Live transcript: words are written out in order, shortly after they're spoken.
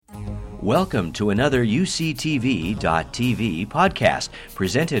Welcome to another UCTV.tv podcast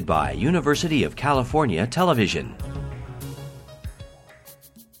presented by University of California Television.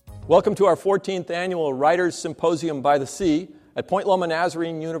 Welcome to our 14th annual Writers' Symposium by the Sea at Point Loma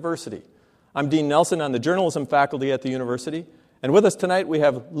Nazarene University. I'm Dean Nelson on the journalism faculty at the university, and with us tonight we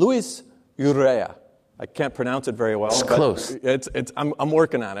have Luis Urrea. I can't pronounce it very well. It's close. I'm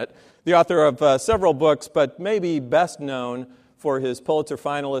working on it. The author of several books, but maybe best known for his Pulitzer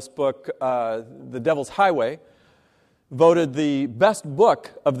finalist book, The Devil's Highway, voted the best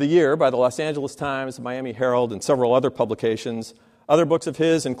book of the year by the Los Angeles Times, the Miami Herald, and several other publications. Other books of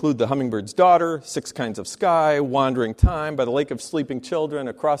his include The Hummingbird's Daughter, Six Kinds of Sky, Wandering Time, By the Lake of Sleeping Children,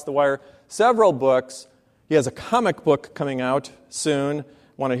 Across the Wire, several books. He has a comic book coming out soon.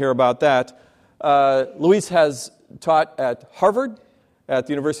 Want to hear about that. Luis has taught at Harvard, at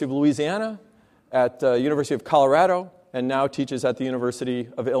the University of Louisiana, at the University of Colorado, and now teaches at the University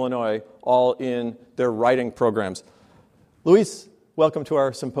of Illinois, all in their writing programs. Luis, welcome to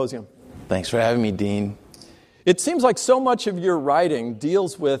our symposium. Thanks for having me, Dean. It seems like so much of your writing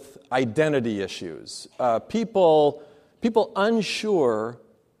deals with identity issues. People unsure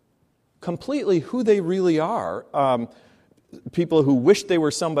completely who they really are. People who wish they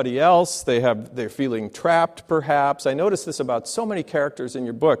were somebody else. They're feeling trapped, perhaps. I noticed this about so many characters in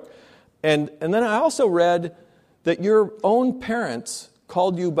your book. And then I also read that your own parents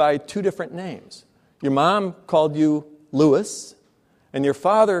called you by two different names. Your mom called you Louis, and your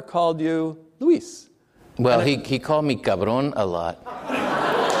father called you Luis. Well, he called me cabron a lot.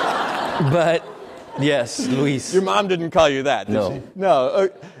 But, yes, Luis. Your mom didn't call you that, did No. she? No.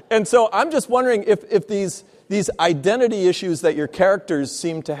 And so I'm just wondering if these identity issues that your characters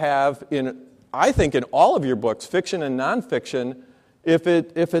seem to have I think in all of your books, fiction and nonfiction, if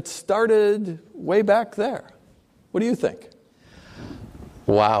it started way back there. What do you think?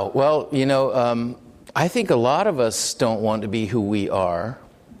 Wow. Well, I think a lot of us don't want to be who we are.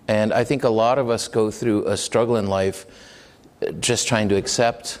 And I think a lot of us go through a struggle in life just trying to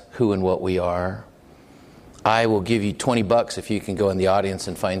accept who and what we are. I will give you $20 if you can go in the audience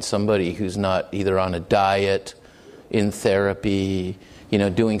and find somebody who's not either on a diet, in therapy,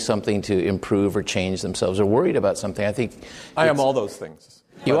 doing something to improve or change themselves or worried about something. I think I am all those things.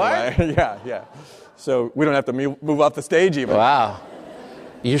 You are? Yeah. So we don't have to move off the stage even. Wow.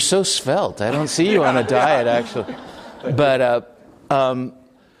 You're so svelte. I don't see you on a diet, actually. But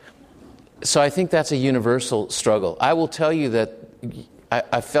so I think that's a universal struggle. I will tell you that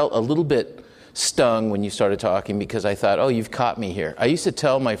I felt a little bit stung when you started talking because I thought, oh, you've caught me here. I used to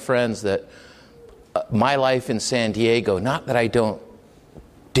tell my friends that my life in San Diego, not that I don't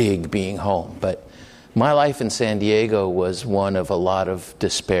dig being home, but my life in San Diego was one of a lot of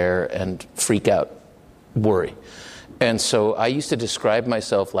despair and freak out worry. And so I used to describe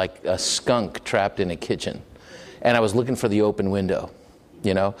myself like a skunk trapped in a kitchen. And I was looking for the open window,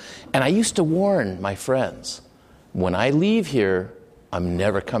 And I used to warn my friends, when I leave here, I'm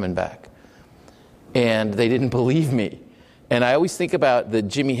never coming back. And they didn't believe me. And I always think about the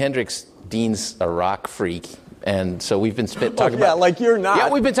Jimi Hendrix, Dean's a rock freak. And so we've been talking about... Yeah, like you're not. Yeah,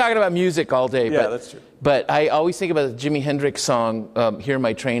 we've been talking about music all day. Yeah, that's true. But I always think about the Jimi Hendrix song, Hear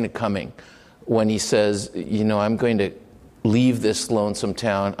My Train A-Coming, when he says, I'm going to leave this lonesome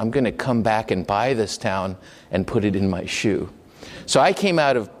town. I'm going to come back and buy this town and put it in my shoe. So I came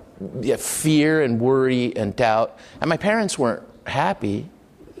out of fear and worry and doubt. And my parents weren't happy,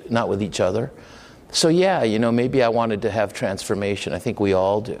 not with each other. So maybe I wanted to have transformation. I think we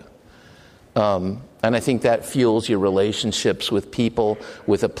all do. And I think that fuels your relationships with people,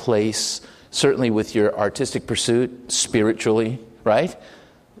 with a place, certainly with your artistic pursuit, spiritually, right?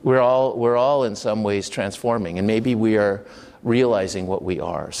 We're all in some ways transforming, and maybe we are realizing what we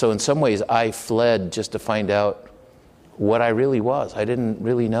are. So in some ways, I fled just to find out what I really was. I didn't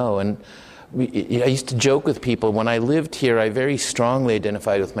really know. And I used to joke with people, when I lived here, I very strongly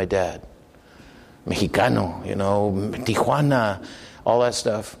identified with my dad. Mexicano, Tijuana, all that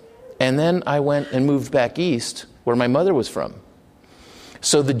stuff. And then I went and moved back east, where my mother was from.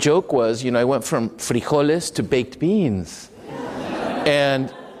 So the joke was, I went from frijoles to baked beans.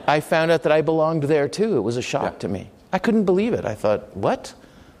 And I found out that I belonged there too. It was a shock to me. I couldn't believe it. I thought, what?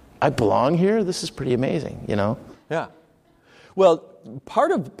 I belong here? This is pretty amazing, Yeah. Well,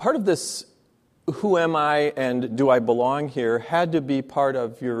 part of this who am I and do I belong here had to be part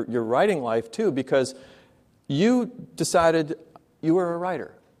of your writing life too, because you decided you were a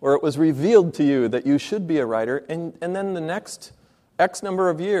writer, or it was revealed to you that you should be a writer, and then the next X number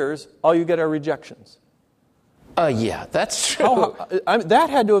of years, all you get are rejections. Yeah, that's true. That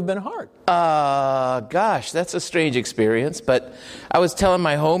had to have been hard. Gosh, that's a strange experience. But I was telling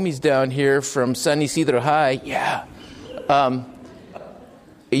my homies down here from San Isidro High,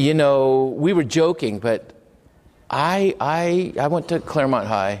 we were joking, but I went to Claremont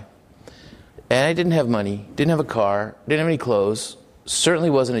High, and I didn't have money, didn't have a car, didn't have any clothes, certainly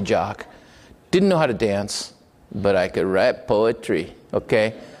wasn't a jock, didn't know how to dance, but I could write poetry,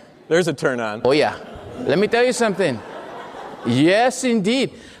 okay? There's a turn on. Oh, yeah. Let me tell you something. Yes,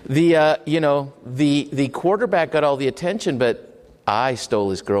 indeed. The quarterback got all the attention, but I stole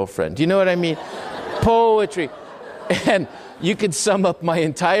his girlfriend. Do you know what I mean? Poetry. And you could sum up my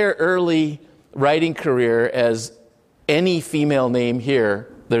entire early writing career as any female name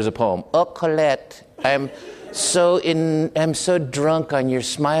here. There's a poem. Oh, Colette, I'm so drunk on your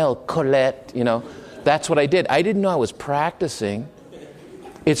smile, Colette. That's what I did. I didn't know I was practicing.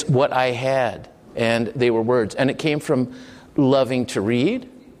 It's what I had. And they were words. And it came from loving to read.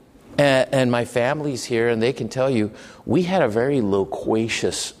 And my family's here, and they can tell you, we had a very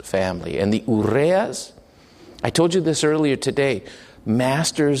loquacious family. And the Urreas, I told you this earlier today,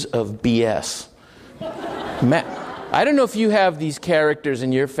 masters of BS. I don't know if you have these characters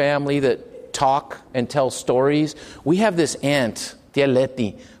in your family that talk and tell stories. We have this aunt, Tia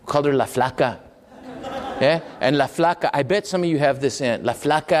Leti, we called her La Flaca. Yeah? And La Flaca, I bet some of you have this aunt. La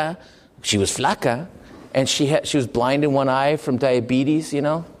Flaca, she was flaca, and she was blind in one eye from diabetes,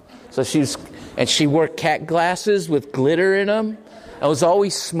 So she wore cat glasses with glitter in them. I was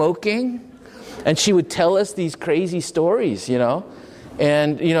always smoking, and she would tell us these crazy stories,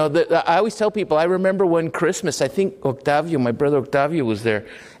 And I always tell people, I remember one Christmas, I think my brother Octavio was there,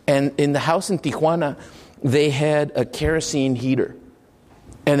 and in the house in Tijuana, they had a kerosene heater,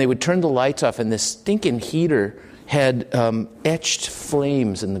 and they would turn the lights off, and this stinking heater had etched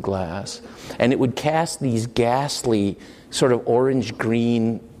flames in the glass, and it would cast these ghastly sort of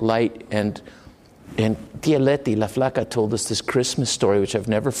orange-green light. And Tia Leti, La Flaca, told us this Christmas story, which I've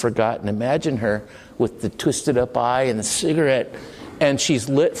never forgotten. Imagine her with the twisted-up eye and the cigarette, and she's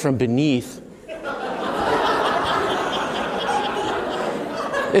lit from beneath.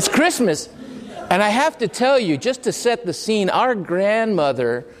 It's Christmas, and I have to tell you, just to set the scene, our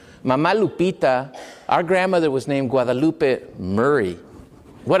grandmother, Mama Lupita, our grandmother was named Guadalupe Murray.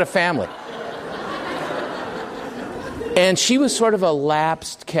 What a family. And she was sort of a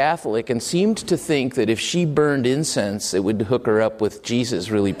lapsed Catholic and seemed to think that if she burned incense, it would hook her up with Jesus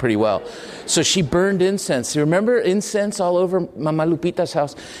really pretty well. So she burned incense. You remember incense all over Mama Lupita's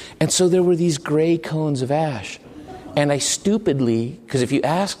house? And so there were these gray cones of ash. And I stupidly, because if you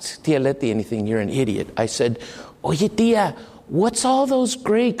asked Tia Leti anything, you're an idiot. I said, Oye, Tia, what's all those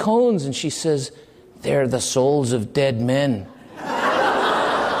gray cones? And she says, they're the souls of dead men.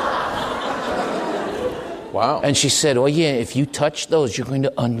 Wow. And she said, oh yeah, if you touch those, you're going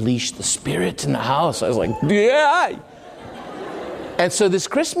to unleash the spirit in the house. I was like, yeah. And so this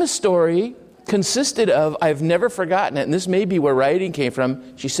Christmas story consisted of, I've never forgotten it, and this may be where writing came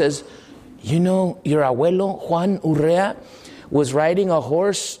from. She says, your abuelo, Juan Urrea, was riding a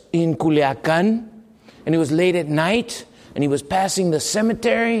horse in Culiacán, and it was late at night, and he was passing the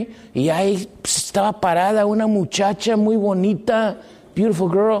cemetery, y ahí estaba parada una muchacha muy bonita, beautiful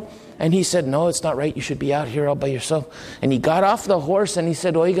girl. And he said, no, it's not right. You should be out here all by yourself. And he got off the horse and he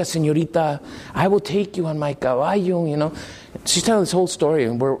said, oiga, señorita, I will take you on my caballo, She's telling this whole story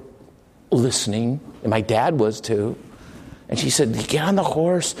and we're listening. And my dad was too. And she said, get on the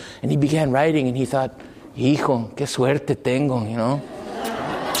horse. And he began riding and he thought, hijo, qué suerte tengo,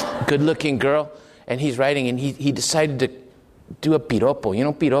 Good looking girl. And he's riding and he decided to do a piropo.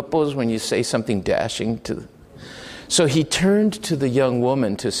 Piropo is when you say something dashing to. So he turned to the young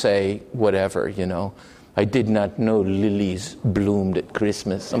woman to say, whatever, I did not know lilies bloomed at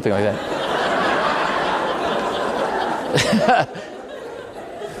Christmas, something like that.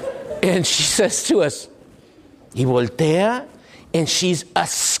 And she says to us, y voltea, and she's a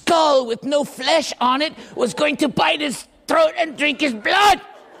skull with no flesh on it, was going to bite his throat and drink his blood.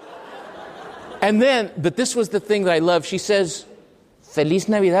 And then, but this was the thing that I love, she says, Feliz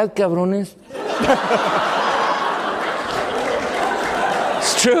Navidad, cabrones.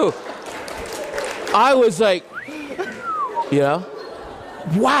 It's true. I was like,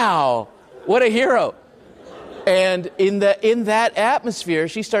 wow, what a hero. And in that atmosphere,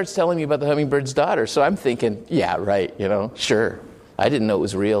 she starts telling me about the hummingbird's daughter. So I'm thinking, yeah, right, sure. I didn't know it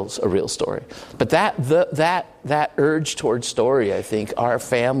was a real story. But that urge towards story, I think, our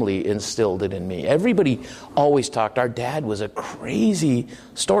family instilled it in me. Everybody always talked. Our dad was a crazy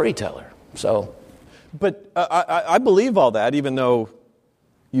storyteller. So, but I believe all that, even though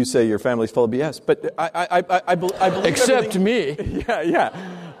you say your family's full of BS, but I believe Except everything. me.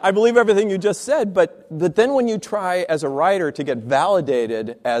 Yeah. I believe everything you just said, but then when you try as a writer to get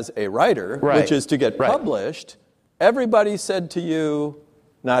validated as a writer, Right. which is to get Right. published, everybody said to you,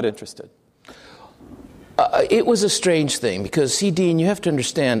 not interested. It was a strange thing because, see, Dean, you have to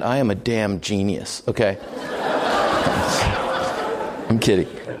understand, I am a damn genius, okay? I'm kidding.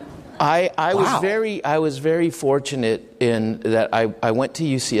 I was very fortunate in that I went to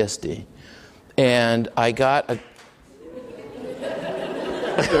UCSD, and I got a...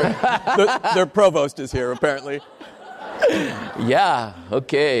 Their provost is here, apparently. Yeah,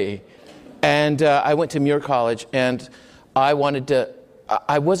 okay. And I went to Muir College, and I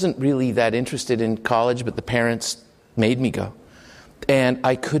wasn't really that interested in college, but the parents made me go. And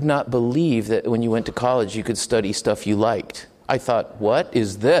I could not believe that when you went to college, you could study stuff you liked. I thought, what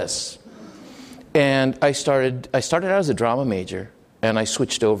is this? And I started out as a drama major, and I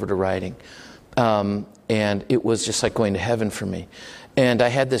switched over to writing. And it was just like going to heaven for me. And I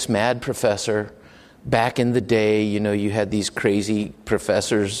had this mad professor. Back in the day, you had these crazy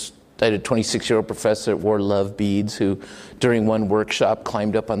professors. I had a 26-year-old professor that wore love beads who, during one workshop,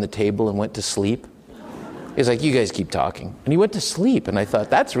 climbed up on the table and went to sleep. He's like, you guys keep talking. And he went to sleep, and I thought,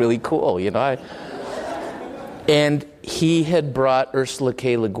 that's really cool, And he had brought Ursula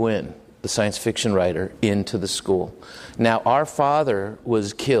K. Le Guin, the science fiction writer, into the school. Now, our father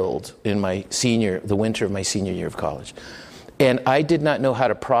was killed in the winter of my senior year of college. And I did not know how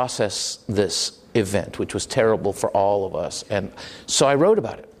to process this event, which was terrible for all of us. And so I wrote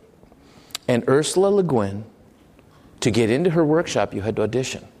about it. And Ursula Le Guin, to get into her workshop, you had to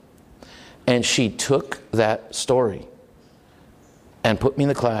audition. And she took that story and put me in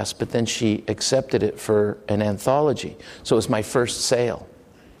the class, but then she accepted it for an anthology. So it was my first sale.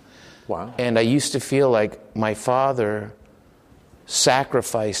 Wow. And I used to feel like my father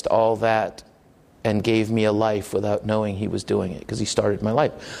sacrificed all that and gave me a life without knowing he was doing it, because he started my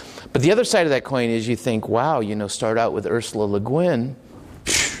life. But the other side of that coin is you think, wow, start out with Ursula Le Guin,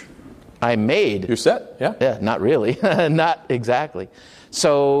 I'm made. You're set, yeah. Yeah, not really. Not exactly.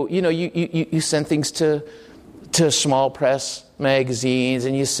 So, you send things to small press magazines,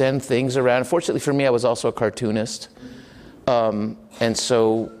 and you send things around. Fortunately for me, I was also a cartoonist. And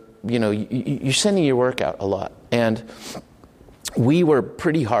so, you're sending your work out a lot. And we were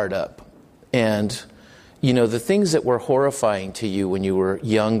pretty hard up. And, the things that were horrifying to you when you were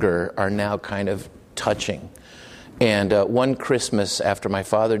younger are now kind of touching. And one Christmas after my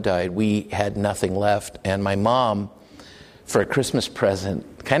father died, we had nothing left. And my mom, for a Christmas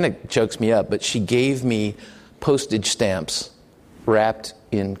present, kind of chokes me up, but she gave me postage stamps wrapped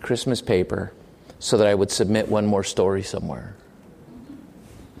in Christmas paper so that I would submit one more story somewhere.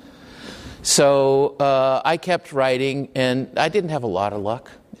 So I kept writing, and I didn't have a lot of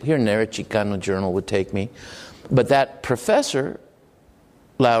luck. Here and there, a Chicano journal would take me. But that professor,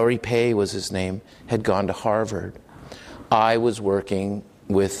 Lowry Pay was his name, had gone to Harvard. I was working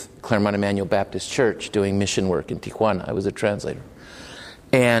with Claremont Emmanuel Baptist Church doing mission work in Tijuana. I was a translator.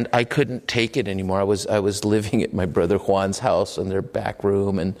 And I couldn't take it anymore. I was living at my brother Juan's house in their back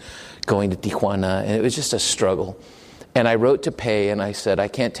room and going to Tijuana, and it was just a struggle. And I wrote to Pay, and I said, I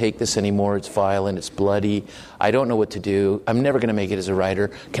can't take this anymore. It's violent. It's bloody. I don't know what to do. I'm never going to make it as a writer.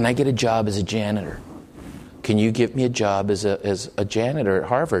 Can I get a job as a janitor? Can you give me a job as a janitor at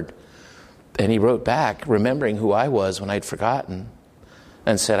Harvard? And he wrote back, remembering who I was when I'd forgotten,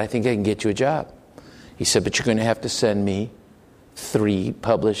 and said, I think I can get you a job. He said, but you're going to have to send me 3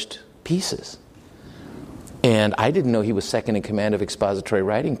 published pieces. And I didn't know he was second in command of expository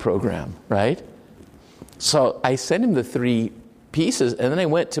writing program, right? So I sent him the 3 pieces, and then I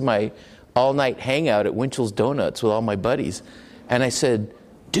went to my all-night hangout at Winchell's Donuts with all my buddies. And I said,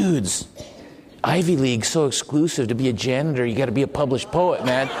 dudes, Ivy League's so exclusive. To be a janitor, you got to be a published poet,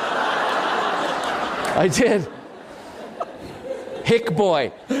 man. I did. Hick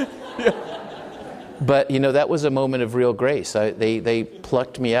boy. But, that was a moment of real grace. They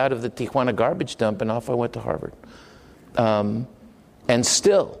plucked me out of the Tijuana garbage dump, and off I went to Harvard. And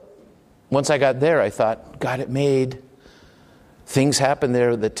still, once I got there, I thought, God, it made things happen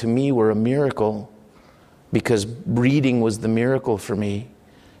there that to me were a miracle, because reading was the miracle for me.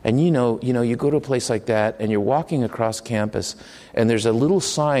 And you go to a place like that, and you're walking across campus, and there's a little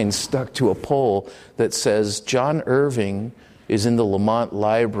sign stuck to a pole that says, John Irving is in the Lamont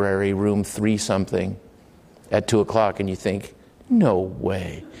Library, room 3-something, at 2 o'clock, and you think, no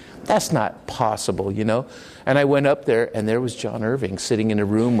way. That's not possible, And I went up there, and there was John Irving sitting in a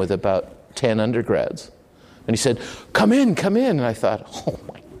room with about 10 undergrads. And he said, come in. And I thought, oh,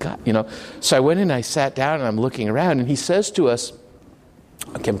 my God, So I went in, I sat down, and I'm looking around, and he says to us,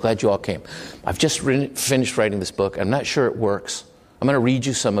 Okay, I'm glad you all came. I've just finished writing this book. I'm not sure it works. I'm going to read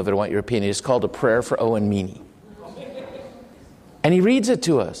you some of it. I want your opinion. It's called A Prayer for Owen Meany. And he reads it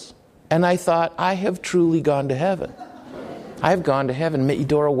to us. And I thought, I have truly gone to heaven. I have gone to heaven. Met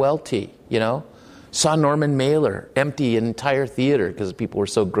Eudora Welty, Saw Norman Mailer empty an entire theater because people were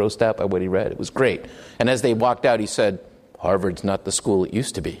so grossed out by what he read. It was great. And as they walked out, he said, Harvard's not the school it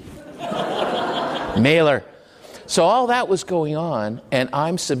used to be. Mailer. So all that was going on, and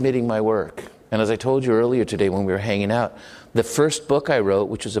I'm submitting my work. And as I told you earlier today when we were hanging out, the first book I wrote,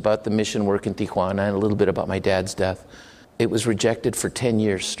 which was about the mission work in Tijuana and a little bit about my dad's death, it was rejected for 10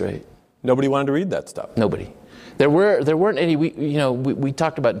 years straight. Nobody wanted to read that stuff. Nobody. There weren't any. We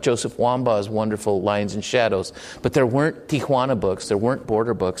talked about Joseph Wambaugh's wonderful Lions and Shadows, but there weren't Tijuana books. There weren't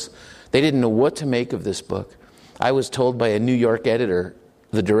border books. They didn't know what to make of this book. I was told by a New York editor,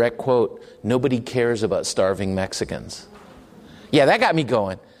 the direct quote, "Nobody cares about starving Mexicans." Yeah, that got me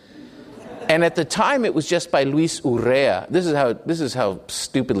going. And at the time, it was just by Luis Urrea. This is how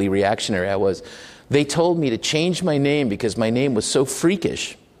stupidly reactionary I was. They told me to change my name because my name was so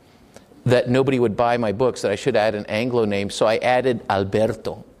freakish that nobody would buy my books, that I should add an Anglo name. So I added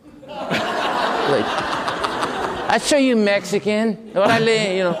Alberto. I show you Mexican.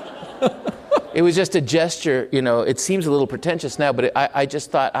 Orale, It was just a gesture, It seems a little pretentious now, but I just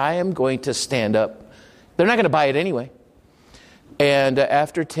thought, I am going to stand up. They're not going to buy it anyway. And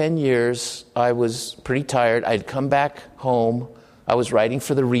after 10 years, I was pretty tired. I'd come back home. I was writing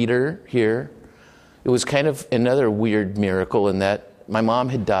for The Reader here. It was kind of another weird miracle in that my mom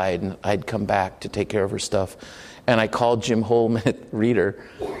had died, and I'd come back to take care of her stuff. And I called Jim Holman at Reader.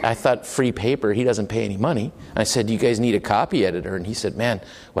 I thought, free paper, he doesn't pay any money. And I said, you guys need a copy editor? And he said, man,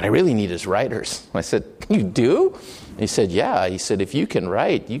 what I really need is writers. I said, you do? And he said, yeah. He said, if you can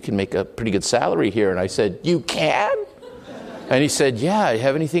write, you can make a pretty good salary here. And I said, you can? And he said, yeah, you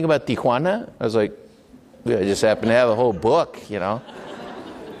have anything about Tijuana? I was like, yeah, I just happen to have a whole book,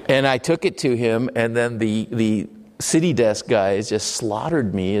 And I took it to him, and then the city desk guys just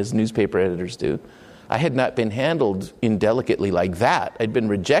slaughtered me, as newspaper editors do. I had not been handled indelicately like that. I'd been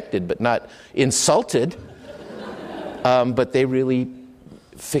rejected, but not insulted. But they really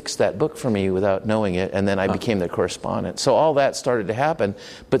fixed that book for me without knowing it, and then I became their correspondent. So all that started to happen,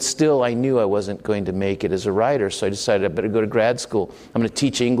 but still I knew I wasn't going to make it as a writer, so I decided I better go to grad school. I'm going to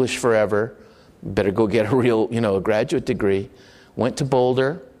teach English forever. Better go get a real, a graduate degree. Went to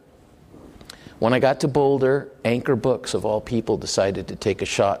Boulder. When I got to Boulder, Anchor Books, of all people, decided to take a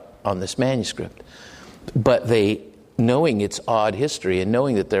shot on this manuscript. But they, knowing its odd history and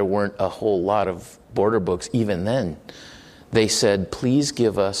knowing that there weren't a whole lot of border books even then, they said, please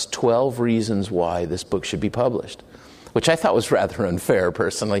give us 12 reasons why this book should be published, which I thought was rather unfair,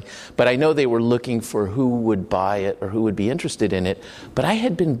 personally. But I know they were looking for who would buy it or who would be interested in it. But I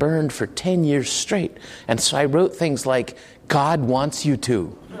had been burned for 10 years straight. And so I wrote things like, God wants you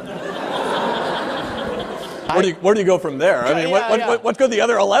to. Where do you go from there? I mean, what could the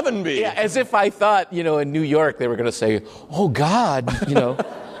other 11 be? Yeah, as if I thought, in New York they were going to say, oh, God,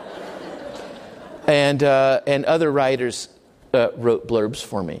 And other writers wrote blurbs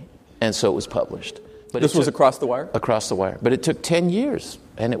for me. And so it was published. But this was Across the Wire? Across the Wire. But it took 10 years,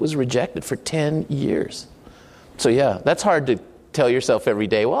 and it was rejected for 10 years. So, yeah, that's hard to tell yourself every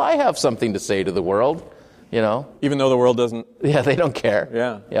day, well, I have something to say to the world. Even though the world doesn't. Yeah, they don't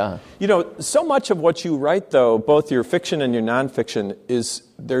care. Yeah. So much of what you write, though, both your fiction and your nonfiction,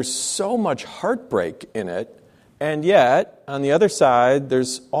 there's so much heartbreak in it. And yet, on the other side,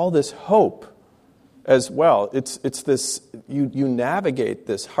 there's all this hope as well. It's this, you navigate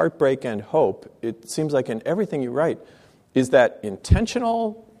this heartbreak and hope. It seems like in everything you write. Is that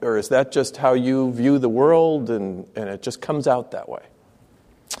intentional, or is that just how you view the world and it just comes out that way?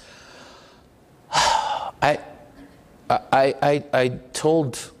 I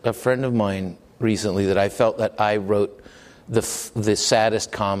told a friend of mine recently that I felt that I wrote the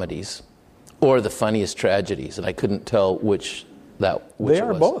saddest comedies or the funniest tragedies, and I couldn't tell which they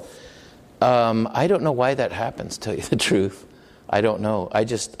are both. I don't know why that happens, to tell you the truth. I don't know.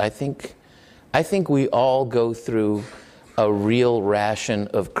 I think we all go through a real ration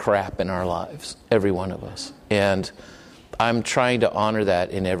of crap in our lives, every one of us. And I'm trying to honor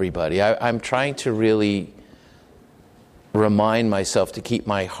that in everybody. I'm trying to really remind myself to keep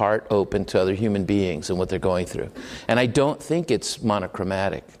my heart open to other human beings and what they're going through. And I don't think it's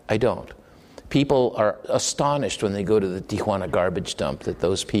monochromatic. I don't. People are astonished when they go to the Tijuana garbage dump that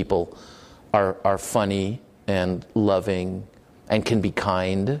those people are funny and loving and can be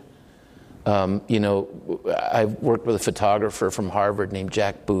kind. I've worked with a photographer from Harvard named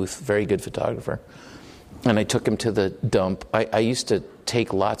Jack Booth, very good photographer. and I took him to the dump. I used to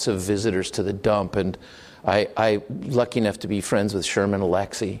take lots of visitors to the dump, and I lucky enough to be friends with Sherman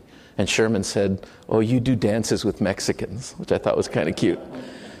Alexie. And Sherman said, "Oh, you do dances with Mexicans," which I thought was kind of cute.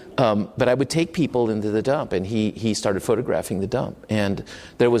 But I would take people into the dump, and he started photographing the dump. And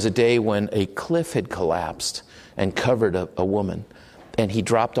there was a day when a cliff had collapsed and covered a woman. And he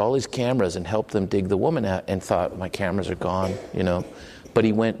dropped all his cameras and helped them dig the woman out and thought, my cameras are gone, But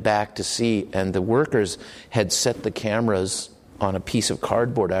he went back to see, and the workers had set the cameras on a piece of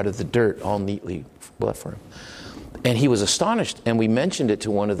cardboard out of the dirt, all neatly left for him. And he was astonished, and we mentioned it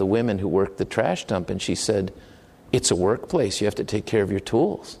to one of the women who worked the trash dump, and she said, "It's a workplace. You have to take care of your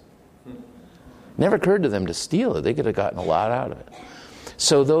tools." Never occurred to them to steal it. They could have gotten a lot out of it.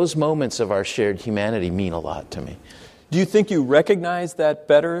 So those moments of our shared humanity mean a lot to me. Do you think you recognize that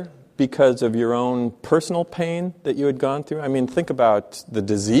better because of your own personal pain that you had gone through? I mean, think about the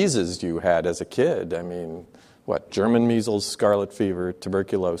diseases you had as a kid. I mean, German measles, scarlet fever,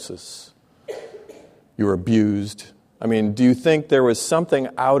 tuberculosis. You were abused. I mean, do you think there was something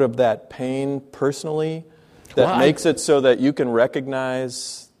out of that pain personally that makes it so that you can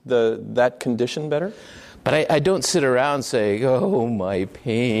recognize that condition better? But I don't sit around saying, "Oh, my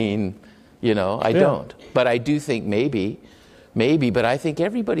pain," I don't. But I do think maybe, but I think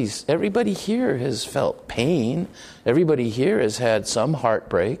everybody here has felt pain. Everybody here has had some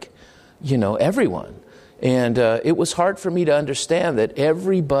heartbreak, everyone. And it was hard for me to understand that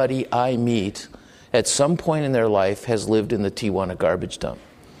everybody I meet at some point in their life has lived in the Tijuana garbage dump.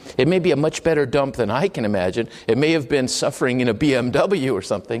 It may be a much better dump than I can imagine. It may have been suffering in a BMW or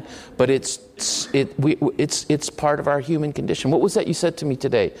something, but it's part of our human condition. What was that you said to me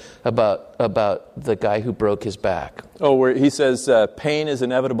today about the guy who broke his back? Oh, where he says pain is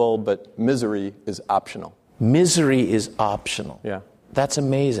inevitable, but misery is optional. Misery is optional. Yeah. That's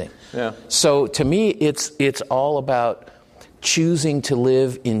amazing. Yeah. So to me, it's all about choosing to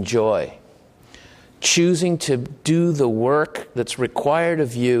live in joy. Choosing to do the work that's required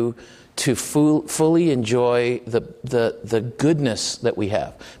of you to fully enjoy the goodness that we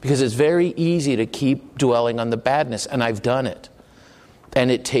have. Because it's very easy to keep dwelling on the badness, and I've done it.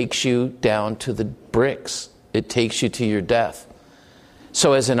 And it takes you down to the bricks. It takes you to your death.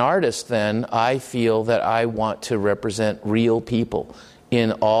 So as an artist, then, I feel that I want to represent real people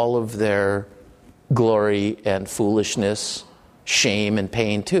in all of their glory and foolishness, shame and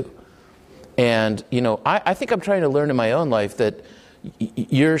pain too. And, I think I'm trying to learn in my own life that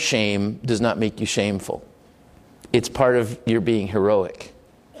your shame does not make you shameful. It's part of your being heroic.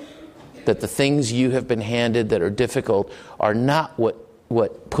 That the things you have been handed that are difficult are not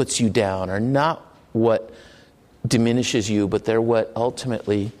what puts you down, are not what diminishes you, but they're what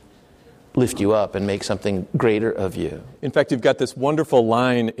ultimately lift you up and make something greater of you. In fact, you've got this wonderful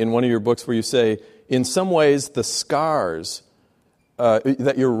line in one of your books where you say, in some ways the scars,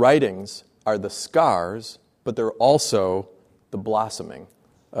 that your writings are the scars, but they're also the blossoming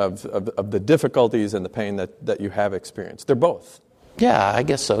of the difficulties and the pain that you have experienced. They're both. Yeah, I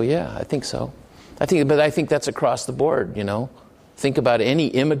guess so. Yeah, I think so. I think that's across the board, Think about any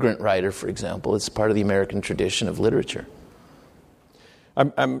immigrant writer, for example. It's part of the American tradition of literature.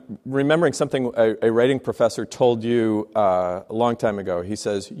 I'm remembering something a writing professor told you a long time ago. He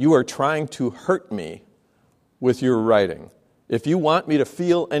says, "You are trying to hurt me with your writing. If you want me to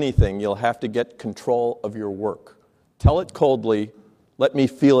feel anything, you'll have to get control of your work. Tell it coldly. Let me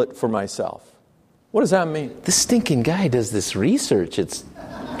feel it for myself." What does that mean? This stinking guy does this research. It's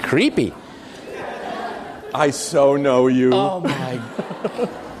creepy. I so know you. Oh, my.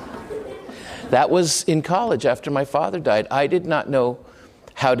 That was in college after my father died. I did not know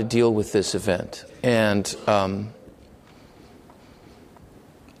how to deal with this event. And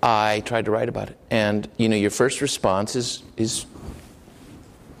I tried to write about it. And, your first response is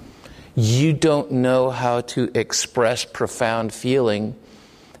you don't know how to express profound feeling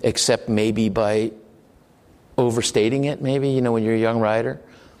except maybe by overstating it, maybe, when you're a young writer.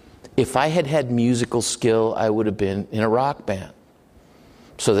 If I had had musical skill, I would have been in a rock band.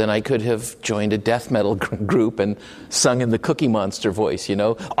 So then I could have joined a death metal group and sung in the Cookie Monster voice,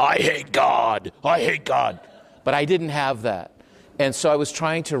 I hate God, I hate God. But I didn't have that. And so I was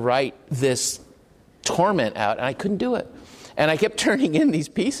trying to write this torment out, and I couldn't do it. And I kept turning in these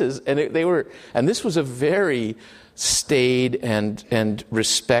pieces, and this was a very staid and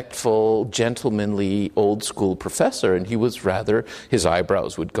respectful, gentlemanly, old-school professor, and he was his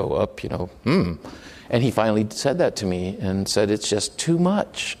eyebrows would go up, And he finally said that to me and said, "It's just too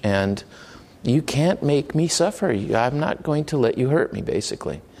much, and you can't make me suffer. I'm not going to let you hurt me,"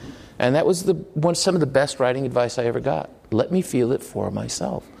 basically. And that was some of the best writing advice I ever got. Let me feel it for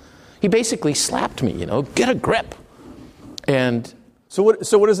myself. He basically slapped me, get a grip. And so what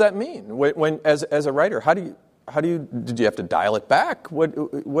does that mean? When as a writer, did you have to dial it back?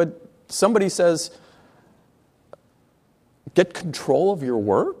 What somebody says, get control of your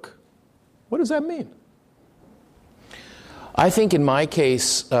work? What does that mean? I think in my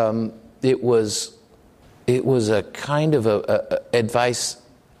case, it was a kind of a advice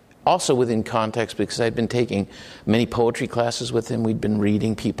also within context, because I'd been taking many poetry classes with him. We'd been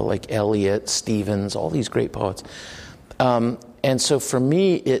reading people like Eliot, Stevens, all these great poets. And so for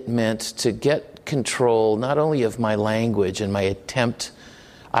me, it meant to get control not only of my language and my attempt.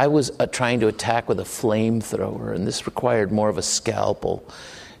 I was trying to attack with a flamethrower, and this required more of a scalpel.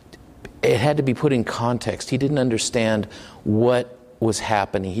 It had to be put in context. He didn't understand what was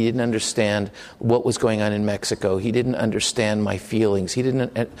happening. He didn't understand what was going on in Mexico. He didn't understand my feelings.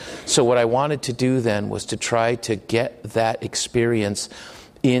 So what I wanted to do then was to try to get that experience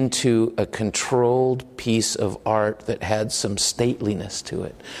into a controlled piece of art that had some stateliness to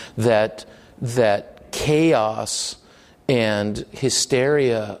it, that chaos and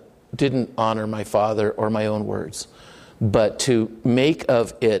hysteria didn't honor my father or my own words. But to make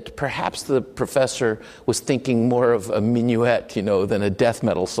of it, perhaps the professor was thinking more of a minuet, than a death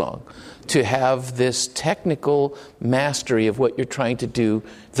metal song. To have this technical mastery of what you're trying to do,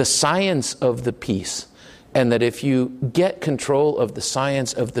 the science of the piece. And that if you get control of the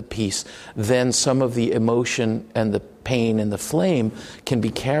science of the piece, then some of the emotion and the pain and the flame can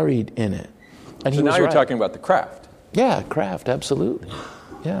be carried in it. And so now you're talking about the craft. Yeah, craft, absolutely.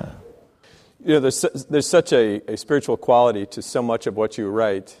 Yeah. There's such a spiritual quality to so much of what you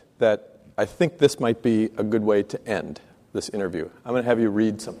write that I think this might be a good way to end this interview. I'm going to have you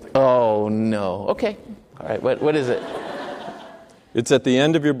read something. Oh, no. Okay. All right. What is it? It's at the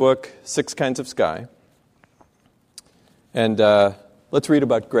end of your book, Six Kinds of Sky. And let's read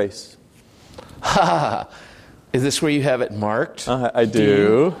about grace. Is this where you have it marked? I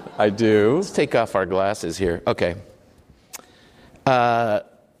do. Let's take off our glasses here. Okay.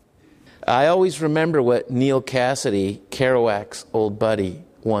 I always remember what Neil Cassidy, Kerouac's old buddy,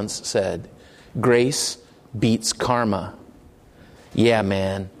 once said. Grace beats karma. Yeah,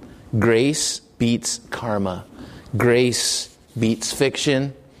 man. Grace beats karma. Grace beats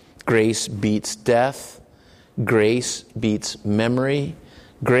fiction. Grace beats death. Grace beats memory.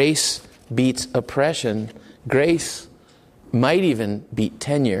 Grace beats oppression. Grace might even beat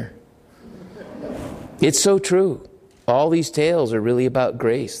tenure. It's so true. All these tales are really about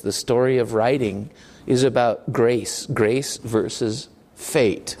grace. The story of writing is about grace. Grace versus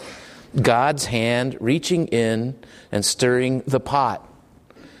fate. God's hand reaching in and stirring the pot.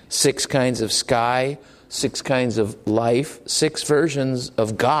 6 kinds of sky, 6 kinds of life, 6 versions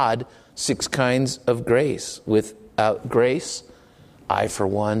of God, 6 kinds of grace. Without grace, I, for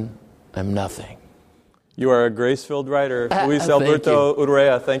one, am nothing. You are a grace-filled writer. Luis Alberto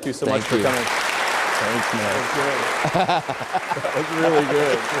Urrea, thank you so much for coming. Thanks, man. That was really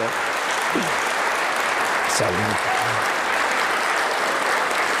good.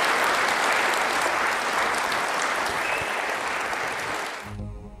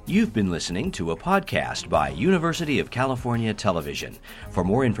 You've been listening to a podcast by University of California Television. For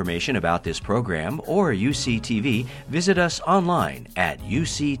more information about this program or UCTV, visit us online at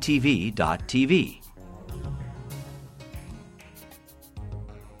uctv.tv.